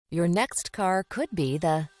Your next car could be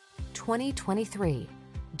the 2023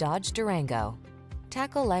 Dodge Durango.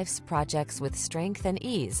 Tackle life's projects with strength and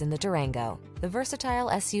ease in the Durango, the versatile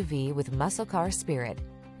SUV with muscle car spirit.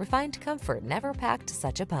 Refined comfort never packed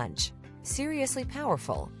such a punch. Seriously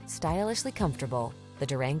powerful, stylishly comfortable. The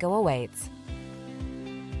Durango awaits.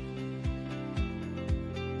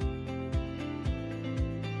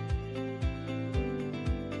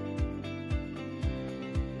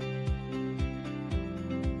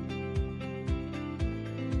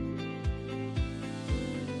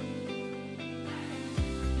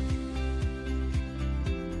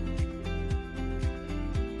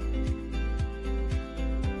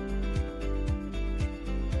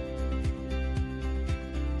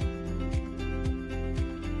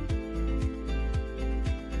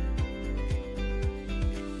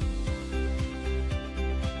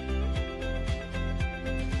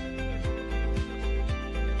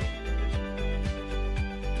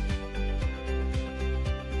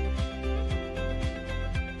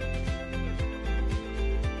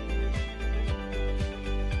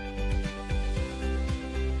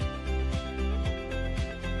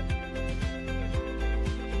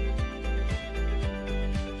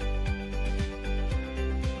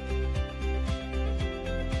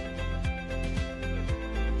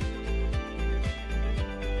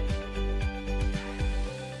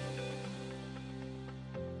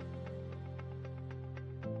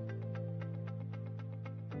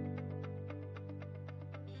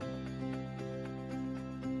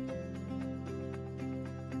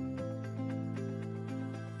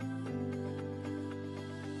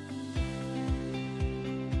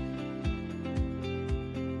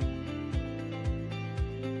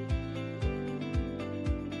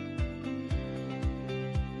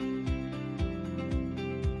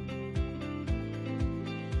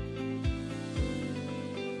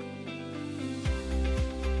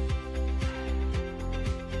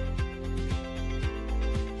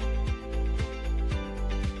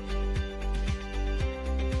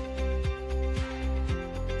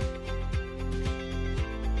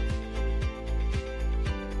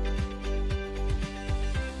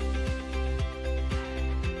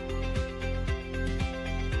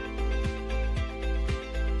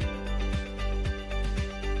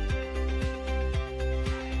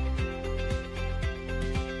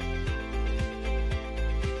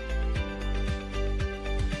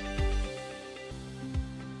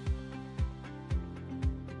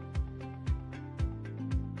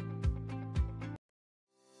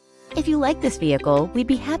 If you like this vehicle, we'd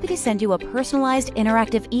be happy to send you a personalized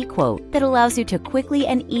interactive e-quote that allows you to quickly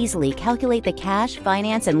and easily calculate the cash,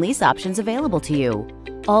 finance, and lease options available to you.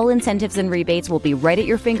 All incentives and rebates will be right at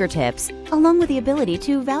your fingertips, along with the ability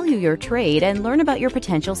to value your trade and learn about your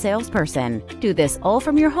potential salesperson. Do this all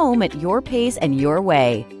from your home at your pace and your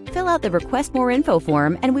way. Fill out the Request More Info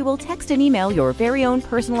form and we will text and email your very own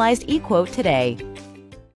personalized e-quote today.